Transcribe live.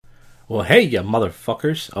Well, hey, you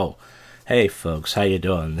motherfuckers. Oh, hey, folks. How you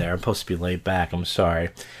doing there? I'm supposed to be laid back. I'm sorry.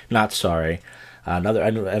 Not sorry. Another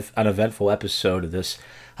uneventful episode of this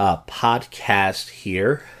podcast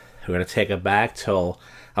here. We're going to take it back till...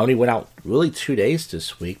 I only went out really 2 days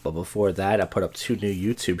this week, but before that, I put up 2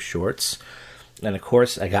 new YouTube shorts. And, of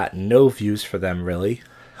course, I got no views for them, really.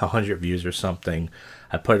 100 views or something.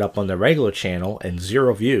 I put it up on the regular channel and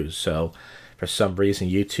 0 views, so... For some reason,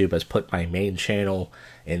 YouTube has put my main channel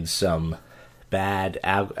in some bad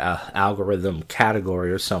algorithm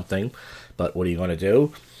category or something. But what are you going to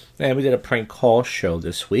do? And we did a prank call show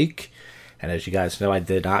this week. And as you guys know, I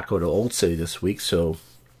did not go to Old City this week. So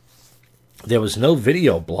there was no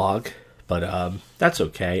video blog. But that's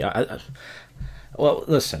okay. Well,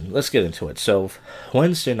 listen, let's get into it. So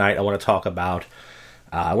Wednesday night, I want to talk about...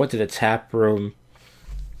 I went to the tap room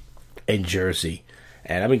in Jersey.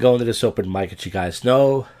 And I've been going to this open mic, as you guys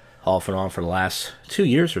know, off and on for the last 2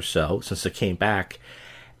 years or so, since I came back.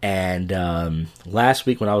 And last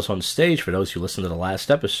week when I was on stage, for those who listened to the last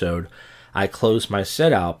episode, I closed my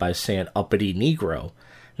set out by saying uppity Negro.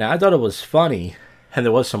 Now, I thought it was funny, and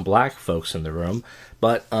there was some black folks in the room,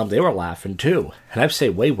 but they were laughing too. And I've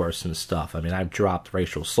said way worse than stuff. I mean, I've dropped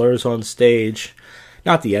racial slurs on stage.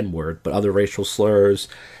 Not the N-word, but other racial slurs.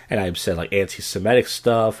 And I've said, like, anti-Semitic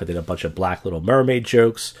stuff. I did a bunch of Black Little Mermaid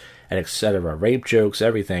jokes, and etc., rape jokes,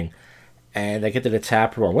 everything. And I get to the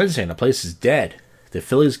tap room on Wednesday, and the place is dead. The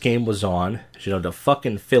Phillies game was on. You know, the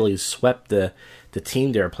fucking Phillies swept the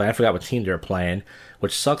team they were playing. I forgot what team they were playing,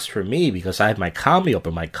 which sucks for me because I had my comedy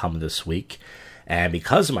open mic come this week. And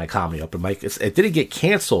because of my comedy open mic, it didn't get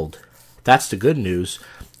canceled. That's the good news.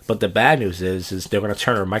 But the bad news is they're going to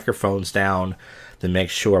turn our microphones down to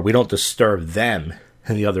make sure we don't disturb them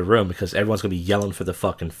in the other room because everyone's going to be yelling for the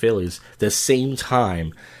fucking Phillies the same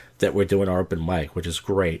time that we're doing our open mic, which is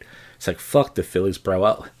great. It's like, fuck the Phillies, bro.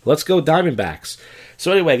 Well, let's go Diamondbacks.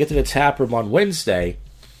 So anyway, I get to the tap room on Wednesday,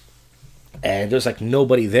 and there's like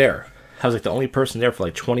nobody there. I was like the only person there for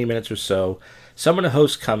like 20 minutes or so. Some of the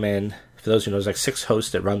hosts come in. For those who know, there's like 6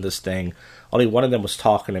 hosts that run this thing. Only one of them was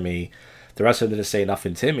talking to me. The rest of them didn't say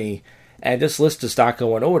nothing to me. And this list does not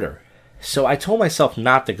go in order. So I told myself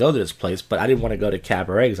not to go to this place, but I didn't want to go to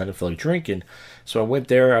Cabaret because I didn't feel like drinking. So I went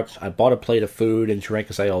there, I bought a plate of food and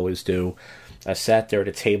drink as I always do. I sat there at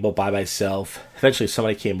a table by myself. Eventually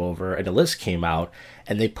somebody came over and the list came out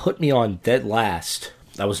and they put me on dead last.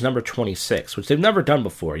 I was number 26, which they've never done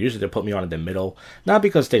before. Usually they put me on in the middle, not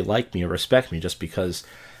because they like me or respect me, just because,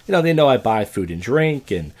 you know, they know I buy food and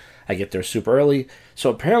drink and I get there super early.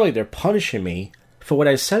 So apparently they're punishing me for what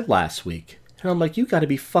I said last week. And I'm like, you gotta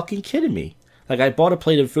be fucking kidding me. Like, I bought a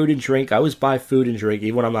plate of food and drink. I always buy food and drink,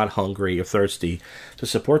 even when I'm not hungry or thirsty, to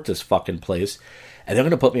support this fucking place. And they're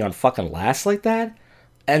gonna put me on fucking last like that?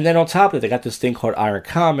 And then on top of it, they got this thing called Iron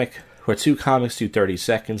Comic, where 2 comics do 30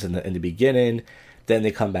 seconds in the beginning. Then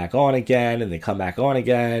they come back on again, and they come back on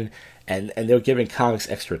again. And they're giving comics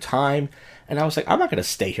extra time. And I was like, I'm not gonna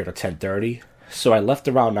stay here till 10:30. So I left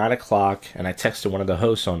around 9 o'clock, and I texted one of the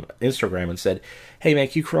hosts on Instagram and said, hey, man,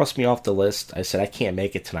 can you cross me off the list? I said, I can't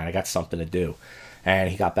make it tonight. I got something to do. And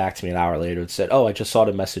he got back to me an hour later and said, oh, I just saw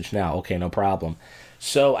the message now. Okay, no problem.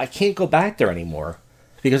 So I can't go back there anymore.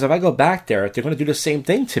 Because if I go back there, they're going to do the same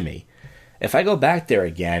thing to me. If I go back there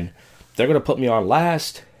again, they're going to put me on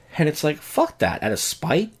last. And it's like, fuck that. Out of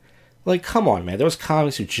spite? Like, come on, man. There was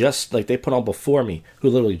comics who just, like, they put on before me, who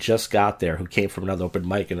literally just got there, who came from another open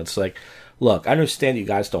mic. And it's like, look, I understand you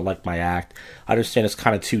guys don't like my act. I understand it's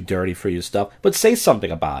kind of too dirty for you stuff. But say something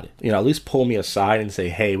about it. You know, at least pull me aside and say,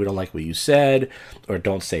 hey, we don't like what you said. Or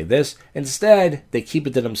don't say this. Instead, they keep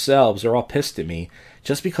it to themselves. They're all pissed at me.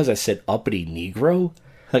 Just because I said uppity Negro?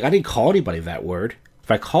 Like, I didn't call anybody that word. If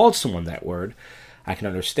I called someone that word, I can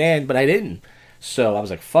understand. But I didn't. So I was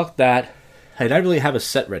like, fuck that. I didn't really have a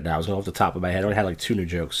set right now. I was going off the top of my head. I only had like 2 new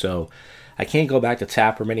jokes. So I can't go back to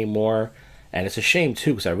Taproom anymore. And it's a shame,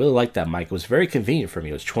 too, because I really liked that mic. It was very convenient for me.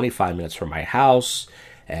 It was 25 minutes from my house,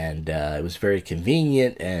 and it was very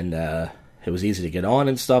convenient, and it was easy to get on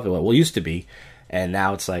and stuff. Well, it used to be, and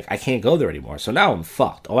now it's like, I can't go there anymore. So now I'm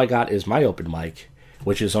fucked. All I got is my open mic,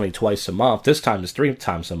 which is only twice a month. This time it's 3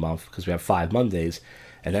 times a month, because we have 5 Mondays.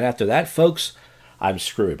 And then after that, folks, I'm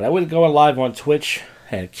screwed. But I wouldn't go live on Twitch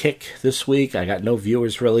and Kick this week. I got no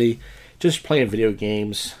viewers, really. Just playing video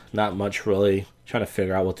games. Not much, really. Trying to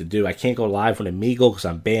figure out what to do. I can't go live on Omegle because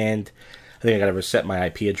I'm banned. I think I gotta reset my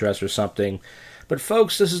IP address or something. But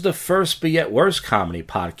folks, this is the first but yet worst comedy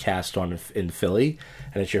podcast in Philly,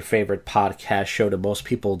 and it's your favorite podcast show that most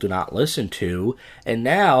people do not listen to. And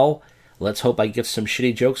now, let's hope I get some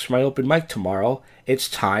shitty jokes for my open mic tomorrow. It's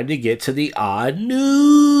time to get to the odd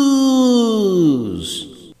news.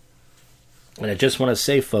 And I just want to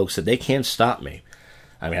say, folks, that they can't stop me.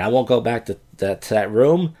 I mean, I won't go back to that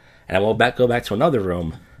room, and I won't go back to another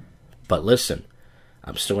room. But listen,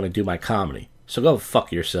 I'm still going to do my comedy. So go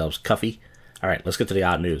fuck yourselves, Cuffy. All right, let's get to the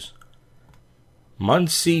odd news.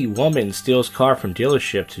 Muncie woman steals car from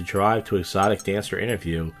dealership to drive to exotic dancer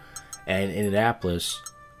interview, and Indianapolis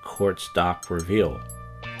courts doc reveal.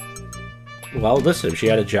 Well, listen, if she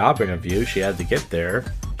had a job interview, she had to get there.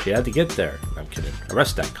 I'm kidding.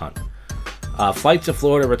 Arrest that cunt. Flight to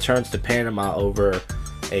Florida returns to Panama over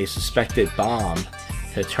a suspected bomb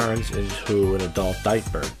that turns into an adult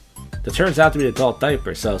diaper. It turns out to be an adult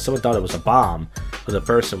diaper, so someone thought it was a bomb, but the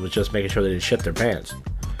person was just making sure they didn't shit their pants.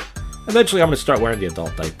 Eventually, I'm going to start wearing the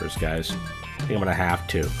adult diapers, guys. I think I'm going to have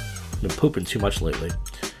to. I've been pooping too much lately.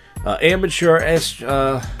 Amateur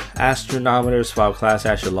astronomers file class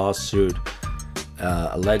action lawsuit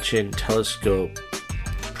alleging telescope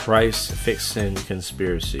price fixing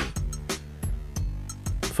conspiracy.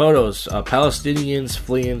 Photos. Palestinians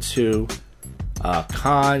fleeing to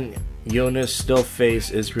Khan Yunis still face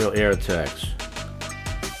Israel air attacks.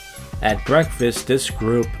 At breakfast, this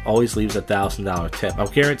group always leaves a $1,000 tip. I'm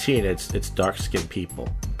guaranteeing it's dark-skinned people.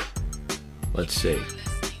 Let's see.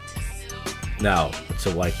 No, it's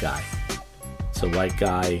a white guy. It's a white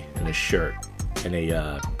guy in a shirt. In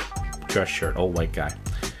a dress shirt. Old white guy.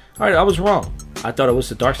 Alright, I was wrong. I thought it was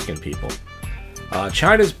the dark-skinned people.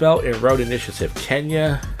 China's Belt and Road Initiative.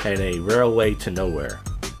 Kenya and a railway to nowhere.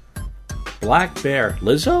 Black Bear.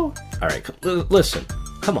 Lizzo? Alright, listen.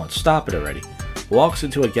 Come on, stop it already. Walks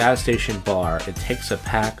into a gas station bar and takes a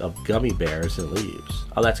pack of gummy bears and leaves.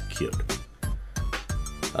 Oh, that's cute.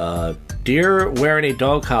 Deer wearing a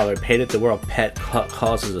dog collar painted the world pet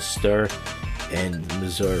causes a stir in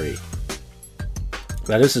Missouri.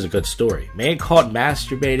 Now, this is a good story. Man caught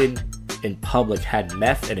masturbating in public had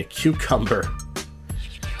meth and a cucumber.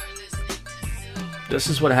 This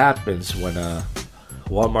is what happens when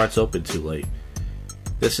Walmart's open too late.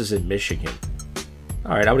 This is in Michigan.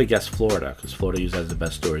 Alright, I would have guessed Florida, because Florida usually has the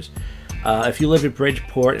best stories. If you live in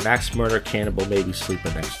Bridgeport, an axe murder cannibal may be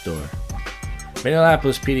sleeping next door.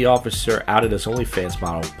 Minneapolis PD officer outed as OnlyFans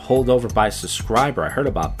model, pulled over by a subscriber. I heard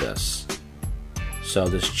about this. So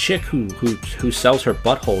this chick who sells her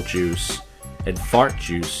butthole juice and fart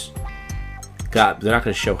juice, they're not going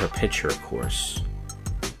to show her picture, of course.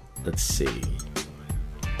 Let's see.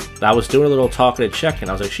 I was doing a little talking and checking.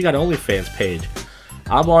 I was like, she got an OnlyFans page.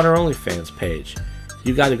 I'm on her OnlyFans page.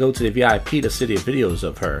 You got to go to the VIP to see the videos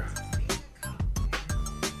of her.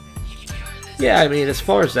 Yeah, I mean, as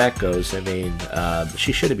far as that goes, I mean,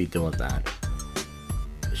 she shouldn't be doing that.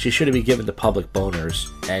 She shouldn't be giving the public boners,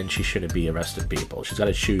 and she shouldn't be arresting people. She's got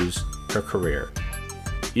to choose her career.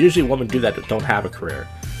 Usually women do that don't have a career.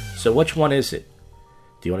 So which one is it?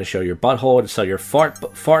 Do you want to show your butthole and sell your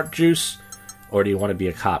fart juice? Or do you want to be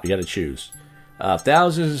a cop? You got to choose.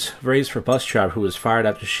 Thousands raised for bus driver who was fired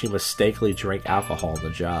after she mistakenly drank alcohol on the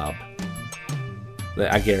job.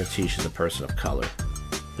 I guarantee she's a person of color.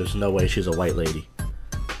 There's no way she's a white lady.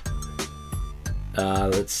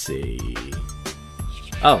 Let's see.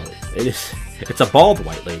 Oh, it's a bald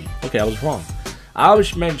white lady. Okay, I was wrong.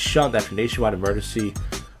 Amish men shunned after nationwide emergency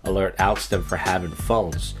alert outs them for having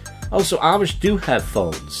phones. Also, Amish do have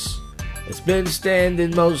phones. It's been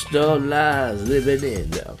standing most of lives living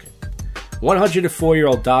in. Okay.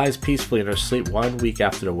 104-year-old dies peacefully in her sleep 1 week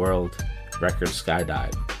after the world record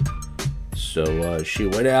skydive. So she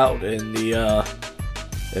went out in the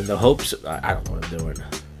hopes of, I don't know what I'm doing.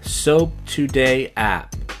 Soap Today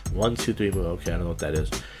app. 1, 2, 3. Okay, I don't know what that is.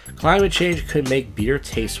 Climate change could make beer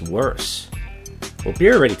taste worse. Well,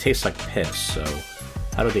 beer already tastes like piss, so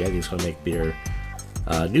I don't think anything's going to make beer.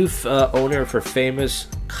 New owner for famous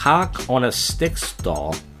cock on a stick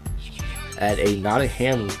stall at a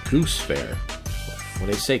Nottingham Goose Fair. When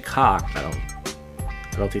they say cock, I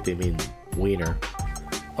don't think they mean wiener.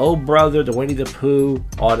 Oh brother, the Winnie the Pooh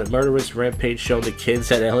on a murderous rampage shown to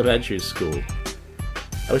kids at elementary school.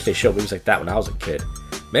 I wish they showed movies like that when I was a kid.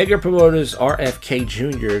 Mega promoters RFK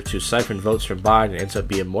Jr. to siphon votes from Biden ends up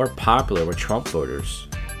being more popular with Trump voters.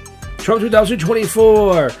 Trump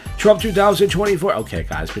 2024! Trump 2024! Okay,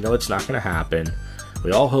 guys, we know it's not going to happen.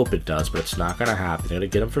 We all hope it does, but it's not going to happen. They're going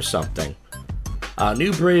to get him for something.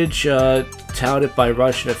 New bridge touted by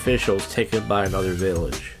Russian officials taken by another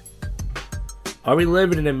village. Are we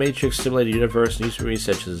living in a Matrix-simulated universe? News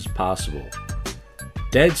research is possible.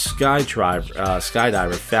 Dead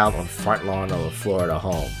skydiver found on front lawn of a Florida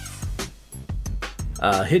home.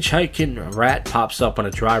 Hitchhiking rat pops up on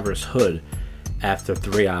a driver's hood after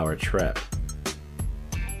 3-hour trip.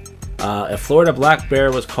 A Florida black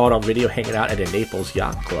bear was caught on video hanging out at a Naples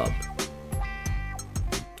yacht club.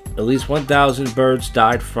 At least 1,000 birds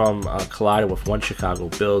died from colliding with one Chicago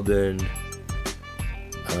building.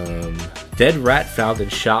 Dead rat found in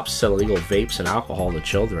shops sell illegal vapes and alcohol to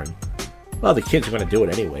children. Well, the kids are going to do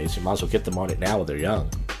it anyways. You might as well get them on it now while they're young.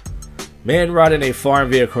 Man riding a foreign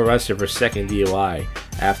vehicle arrested for second DUI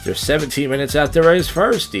after 17 minutes after his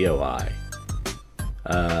first DUI.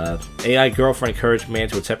 AI girlfriend encouraged man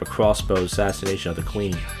to attempt a crossbow assassination of the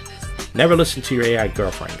queen. Never listen to your AI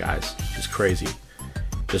girlfriend, guys. She's crazy.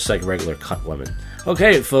 Just like regular cunt women.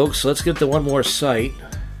 Okay, folks, let's get to one more site.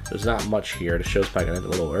 There's not much here. The show's probably going to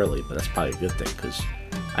end a little early, but that's probably a good thing, because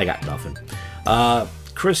I got nothing.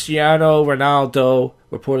 Cristiano Ronaldo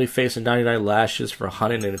reportedly facing 99 lashes for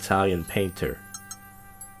hunting an Italian painter.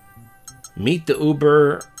 Meet the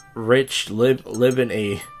uber rich living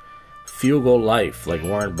a frugal life like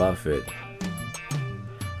Warren Buffett.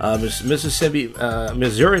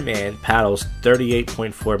 Missouri man paddles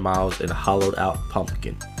 38.4 miles in a hollowed-out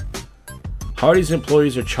pumpkin. Hardee's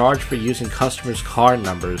employees are charged for using customers' car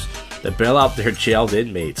numbers to bail out their jailed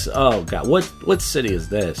inmates. Oh God, what city is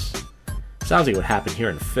this? Sounds like what happened here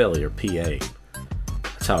in Philly or PA.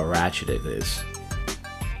 That's how ratchet it is.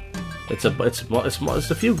 It's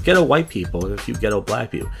a few ghetto white people and a few ghetto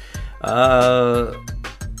black people.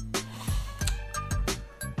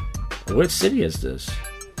 Which city is this?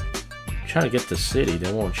 I'm trying to get the city.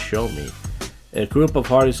 They won't show me. A group of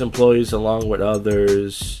Hardee's employees, along with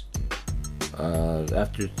others,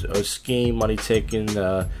 after a scheme money taken,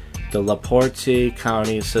 the LaPorte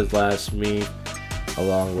County says last week,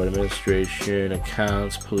 along with administration,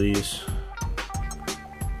 accounts, police.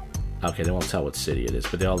 Okay, they won't tell what city it is,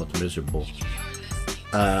 but they all look miserable.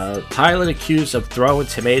 Pilot accused of throwing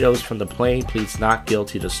tomatoes from the plane pleads not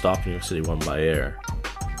guilty to stalking New York City one by air.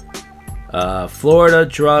 Florida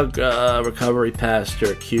drug recovery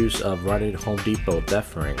pastor accused of running Home Depot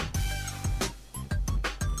theft ring.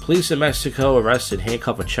 Police in Mexico arrested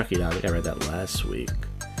handcuffed a Chucky doll. I think I read that last week.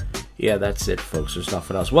 Yeah, that's it, folks. There's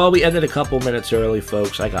nothing else. Well, we ended a couple minutes early,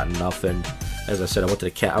 folks. I got nothing. As I said, I went to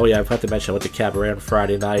the Oh, yeah, I forgot to mention I went to Cabaret on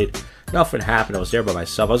Friday night. Nothing happened. I was there by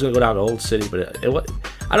myself. I was going to go down to Old City, but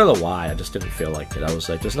I don't know why. I just didn't feel like it. I was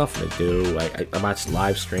like, there's nothing to do. I'm not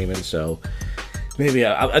live streaming, so maybe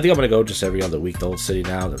I think I'm going to go just every other week to Old City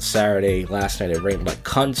now. Then Saturday, last night it rained like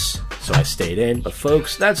cunts, so I stayed in. But,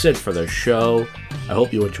 folks, that's it for the show. I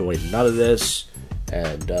hope you enjoyed none of this.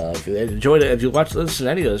 And if you enjoyed it, if you listen to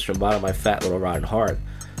any of this from the bottom of my fat little rotten heart,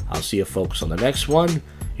 I'll see you folks on the next one.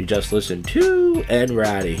 You just listened to, and we're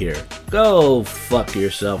out of here. Go fuck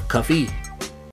yourself, Cuffy.